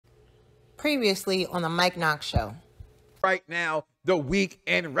Previously on the Mike Knoxxx Show. Right now, the week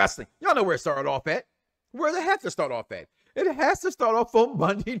in wrestling. Y'all know where it started off at. Where it has to start off at. It has to start off on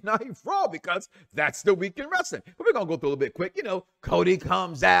Monday Night Raw because that's the week in wrestling. But we're going to go through a little bit quick. You know, Cody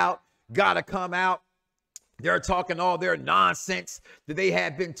comes out, got to come out. They're talking all their nonsense that they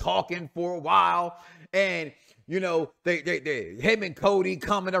have been talking for a while. And, you know, him and Cody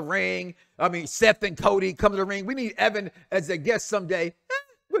come in the ring. I mean, Seth and Cody come to the ring. We need Evan as a guest someday.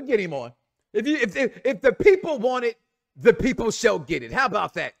 We'll get him on. If the people want it, the people shall get it. How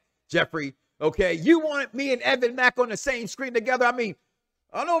about that, Jeffrey? Okay, you want me and Evan Mack on the same screen together? I mean,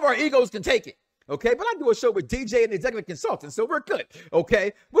 I don't know if our egos can take it. Okay, but I do a show with DJ and executive consultant, so we're good.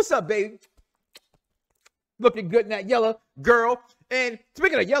 Okay, what's up, baby? Looking good in that yellow, girl. And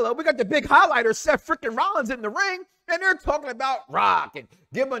speaking of yellow, we got the big highlighter, Seth Freakin Rollins in the ring, and they're talking about Rock and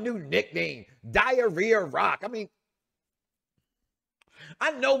give him a new nickname, Diarrhea Rock. I mean,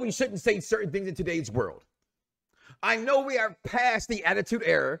 I know we shouldn't say certain things in today's world. I know we are past the Attitude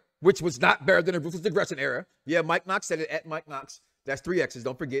Era, which was not better than the Ruthless Aggression Era. Yeah, Mike Knoxxx said it, at Mike Knoxxx. That's 3 X's.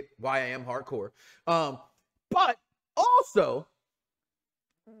 Don't forget why I am hardcore. But also,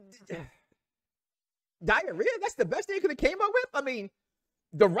 diarrhea, that's the best they could have came up with. I mean,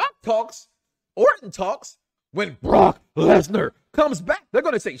 The Rock talks, Orton talks. When Brock Lesnar comes back, they're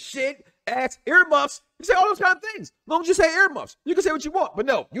going to say shit, ass, earmuffs. You say all those kind of things. As long as you say earmuffs, you can say what you want. But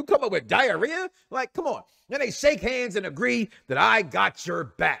no, you come up with diarrhea? Like, come on. And they shake hands and agree that I got your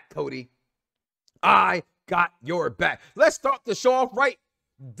back, Cody. I got your back. Let's start the show off right.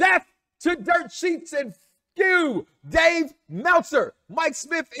 Death to dirt sheets and you, Dave Meltzer. Mike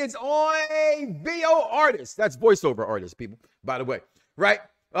Smith is on a VO artist. That's voiceover artist, people, by the way. Right?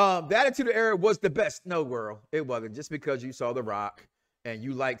 The Attitude Era was the best. No, world, it wasn't. Just because you saw The Rock and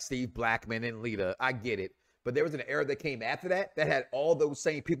you like Steve Blackman and Lita, I get it. But there was an era that came after that that had all those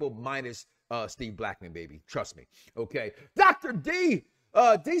same people minus Steve Blackman, baby. Trust me. Okay. Dr. D,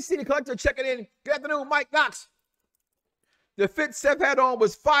 DC the Collector checking in. Good afternoon, Mike Knoxxx. The fit Seth had on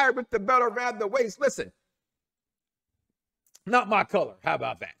was fired with the belt around the waist. Listen, not my color. How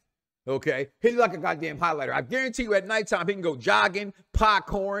about that? Okay, he's like a goddamn highlighter. I guarantee you at nighttime he can go jogging,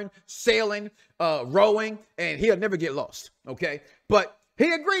 popcorn, sailing, rowing, and he'll never get lost. Okay, but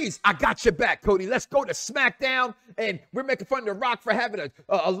he agrees. I got your back, Cody. Let's go to SmackDown, and we're making fun of The Rock for having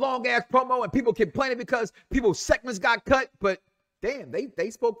a long-ass promo, and people complaining because people's segments got cut, but damn, they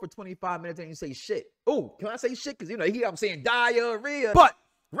spoke for 25 minutes and didn't say shit. Oh, can I say shit? Because, you know, I'm saying diarrhea. But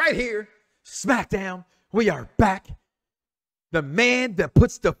right here, SmackDown, we are back. The man that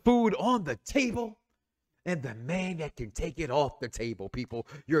puts the food on the table and the man that can take it off the table, people.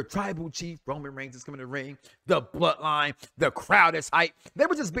 Your tribal chief, Roman Reigns, is coming to the ring. The bloodline, the crowd is hyped. They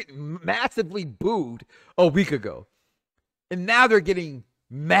were just being massively booed a week ago. And now they're getting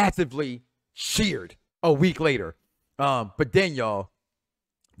massively cheered a week later. But then, y'all,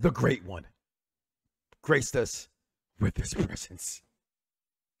 the great one graced us with his presence.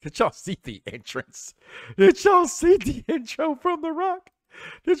 Did y'all see the entrance? Did y'all see the intro from The Rock?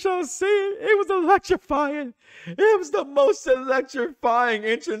 Did y'all see it? It was electrifying. It was the most electrifying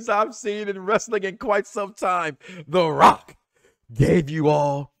entrance I've seen in wrestling in quite some time. The Rock gave you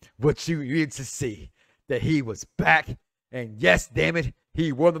all what you needed to see. That he was back. And yes, damn it,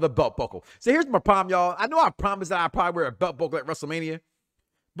 he wore the belt buckle. So here's my problem, y'all. I know I promised that I'd probably wear a belt buckle at WrestleMania.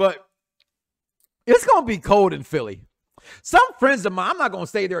 But it's going to be cold in Philly. Some friends of mine, I'm not going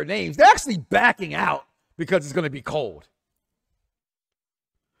to say their names, they're actually backing out because it's going to be cold.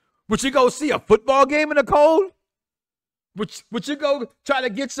 Would you go see a football game in the cold? Would you go try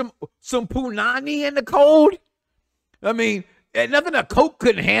to get some punani in the cold? I mean, nothing a Coke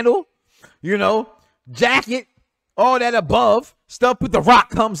couldn't handle. You know, jacket, all that above stuff, but The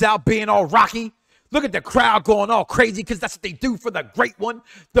Rock comes out being all rocky. Look at the crowd going all crazy because that's what they do for the great one,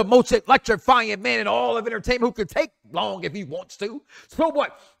 the most electrifying man in all of entertainment who can take long if he wants to. So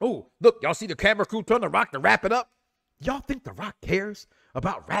what? Oh, look, y'all see the camera crew turn The Rock to wrap it up? Y'all think The Rock cares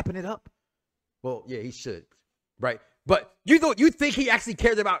about wrapping it up? Well, yeah, he should, right? But you think he actually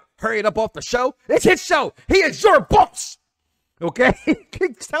cares about hurrying up off the show? It's his show. He is your boss, okay?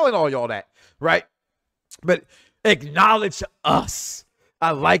 Keep telling all y'all that, right? But acknowledge us. I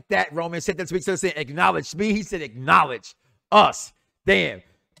like that. Roman said that to me. Instead of saying acknowledge me, he said acknowledge us. Damn.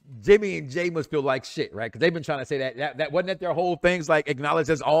 Jimmy and Jay must feel like shit, right? Because they've been trying to say that wasn't that their whole things like acknowledge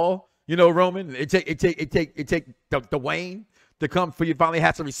us all, you know, Roman. It take the Wayne to come for you to finally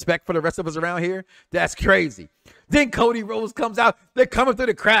have some respect for the rest of us around here. That's crazy. Then Cody Rhodes comes out. They're coming through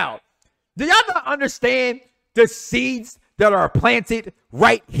the crowd. Do y'all not understand the seeds that are planted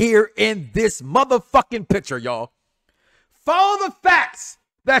right here in this motherfucking picture, y'all? Follow the facts.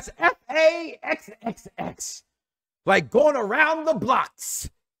 That's XXX. Like going around the blocks.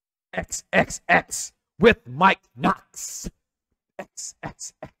 XXX with Mike Knoxxx.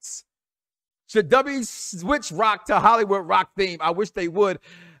 XXX. Should W switch rock to Hollywood rock theme? I wish they would.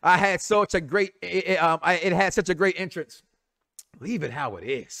 I had such a great, it had such a great entrance. Leave it how it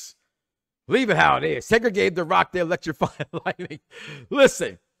is. Leave it how it is. Segregate the rock, the electrifying lightning.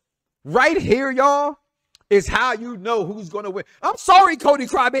 Listen, right here, y'all, is how you know who's going to win. I'm sorry, Cody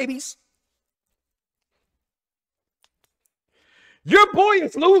Crybabies. Your boy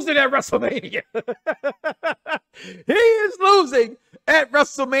is losing at WrestleMania. He is losing at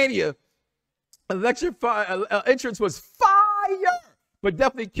WrestleMania. Electrifying entrance was fire, but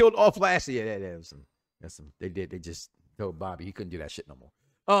definitely killed off last year. They just told Bobby he couldn't do that shit no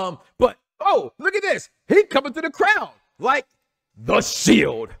more. But oh, look at this. He coming through the crowd like the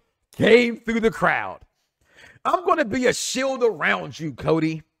Shield came through the crowd. I'm going to be a shield around you,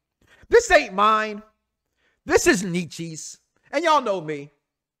 Cody. This ain't mine. This is Nietzsche's. And y'all know me.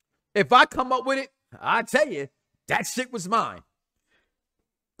 If I come up with it, I tell you, that shit was mine.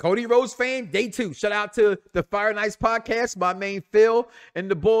 Cody Rhodes fan, day 2. Shout out to the Fire Nights podcast, my main Phil and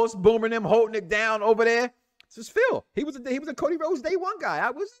the Bulls, booming them, holding it down over there. This is Phil. He was a Cody Rhodes day 1 guy. I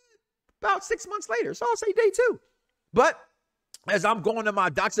was about 6 months later, so I'll say day 2. But as I'm going to my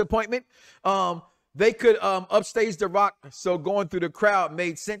doctor's appointment, they could upstage The Rock, so going through the crowd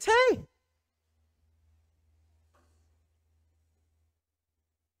made sense. Hey.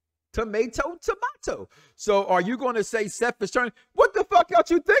 Tomato. So are you going to say Seth is turning? What the fuck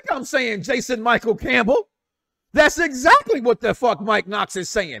else you think I'm saying, Jason Michael Campbell? That's exactly what the fuck Mike Knoxxx is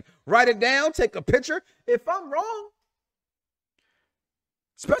saying. Write it down, take a picture. If I'm wrong,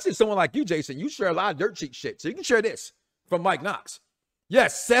 especially someone like you, Jason, you share a lot of dirt sheet shit. So you can share this from Mike Knoxxx.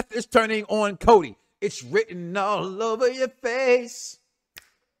 Yes, Seth is turning on Cody. It's written all over your face.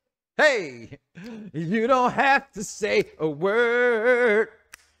 Hey, you don't have to say a word.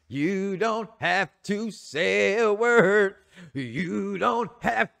 You don't have to say a word. You don't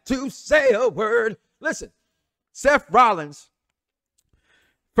have to say a word. Listen, Seth Rollins,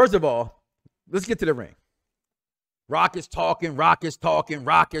 first of all, let's get to the ring. Rock is talking.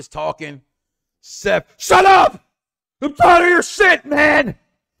 Seth, shut up! I'm tired of your shit, man!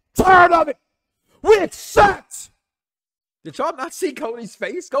 Tired of it! We accept! Did y'all not see Cody's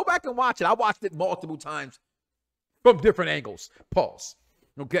face? Go back and watch it. I watched it multiple times from different angles. Pause.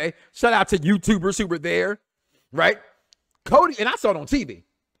 Okay? Shout out to YouTubers who were there, right? Cody, and I saw it on TV.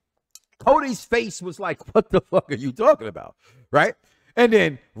 Cody's face was like, what the fuck are you talking about? Right? And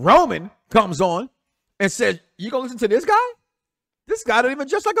then Roman comes on and says, you gonna listen to this guy? This guy don't even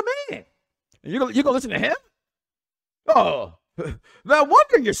dress like a man. You gonna listen to him? Oh, no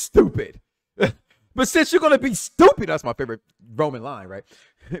wonder you're stupid. But since you're gonna be stupid, that's my favorite Roman line, right?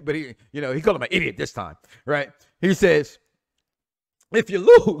 But he called him an idiot this time, right? He says, if you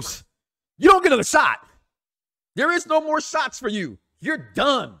lose, you don't get another shot. There is no more shots for you. You're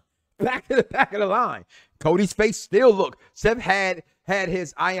done. Back to the back of the line. Cody's face still look. Seth had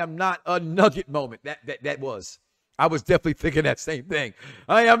his I am not a nugget moment. That was. I was definitely thinking that same thing.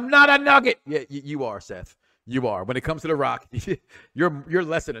 I am not a nugget. Yeah, you are, Seth. You are. When it comes to The Rock, you're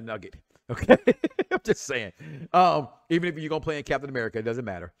less than a nugget. Okay? I'm just saying. Even if you're going to play in Captain America, it doesn't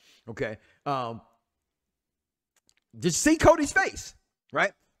matter. Okay? Just see Cody's face,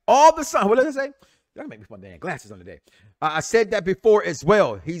 right? All the time. What did I say? Y'all make me put my damn glasses on today. I said that before as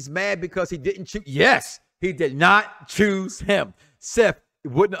well. He's mad because he didn't choose. Yes, he did not choose him. Seth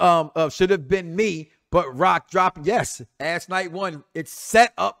wouldn't should have been me, but Rock dropped. Yes, as night 1, it's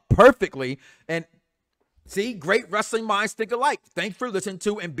set up perfectly. And see, great wrestling minds think alike. Thanks for listening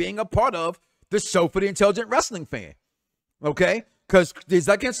to and being a part of the show for the intelligent wrestling fan. Okay, because these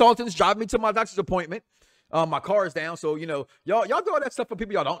consultants drive me to my doctor's appointment. My car is down, so y'all do all that stuff for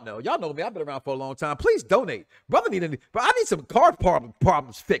people y'all don't know. Y'all know me. I've been around for a long time. Please donate. But I need some car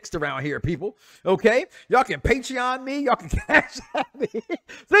problems fixed around here, people. Okay? Y'all can Patreon me. Y'all can cash at me.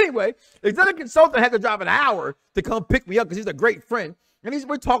 So anyway, executive consultant had to drive an hour to come pick me up because he's a great friend. And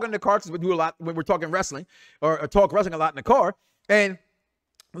we're talking in the car because we do a lot when we're talking wrestling or talk wrestling a lot in the car. And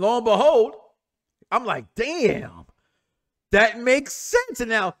lo and behold, I'm like, damn, that makes sense. And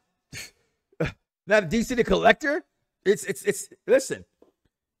now the DC the Collector, listen,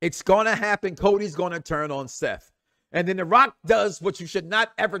 it's going to happen. Cody's going to turn on Seth. And then The Rock does what you should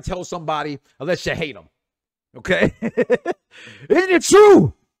not ever tell somebody unless you hate them. Okay? Isn't it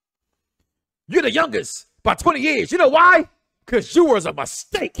true? You're the youngest by 20 years. You know why? Because you was a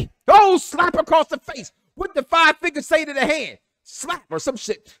mistake. Oh, slap across the face. What the 5 fingers say to the hand? Slap or some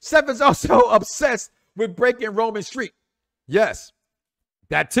shit. Seth is also obsessed with breaking Roman Street. Yes,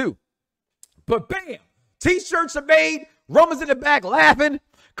 that too. But bam, T-shirts are made. Roman's in the back laughing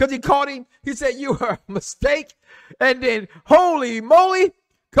because he caught him. He said, you are a mistake. And then, holy moly,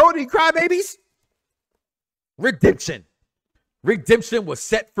 Cody crybabies. Redemption. Redemption was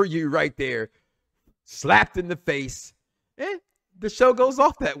set for you right there. Slapped in the face. And the show goes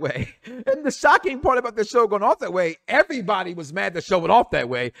off that way. And the shocking part about the show going off that way, everybody was mad the show went off that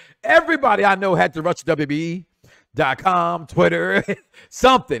way. Everybody I know had to rush to WWE.com, Twitter,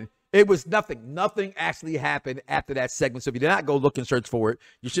 something. It was nothing. Nothing actually happened after that segment. So if you did not go look and search for it,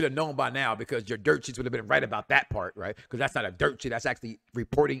 you should have known by now because your dirt sheets would have been right about that part, right? Because that's not a dirt sheet. That's actually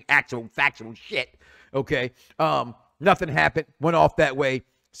reporting actual factual shit. Okay. Nothing happened. Went off that way.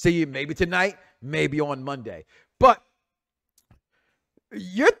 See you maybe tonight, maybe on Monday. But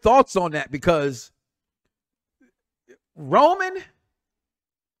your thoughts on that, because Roman,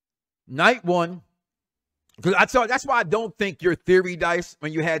 night one, because I tell you, that's why I don't think your theory, Dice,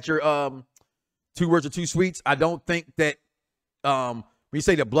 when you had your 2 words or 2 sweets, I don't think that when you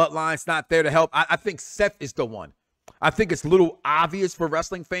say the bloodline's not there to help, I think Seth is the one. I think it's a little obvious for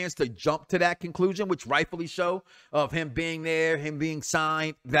wrestling fans to jump to that conclusion, which rightfully so, of him being there, him being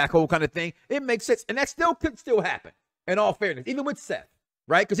signed, that whole kind of thing. It makes sense. And that still could still happen, in all fairness, even with Seth,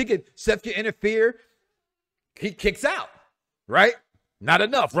 right? Because Seth can interfere. He kicks out, right? Not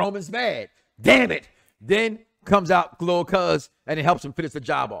enough. Roman's mad. Damn it. Then comes out little cuz, and it helps him finish the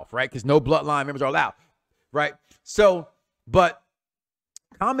job off, right? Because no bloodline members are allowed, right? So, but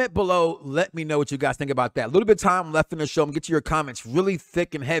comment below. Let me know what you guys think about that. A little bit of time left in the show. I'm going to get to your comments really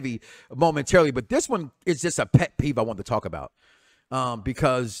thick and heavy momentarily. But this one is just a pet peeve I want to talk about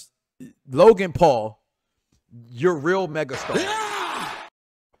because Logan Paul, your real megastar,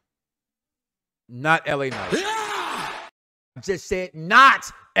 not LA Knight. I just said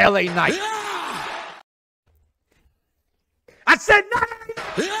not LA Knight. I said not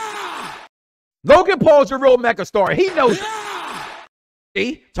LA Knight. Logan Paul's your real megastar. He knows.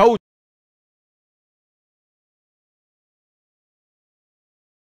 See? Told you.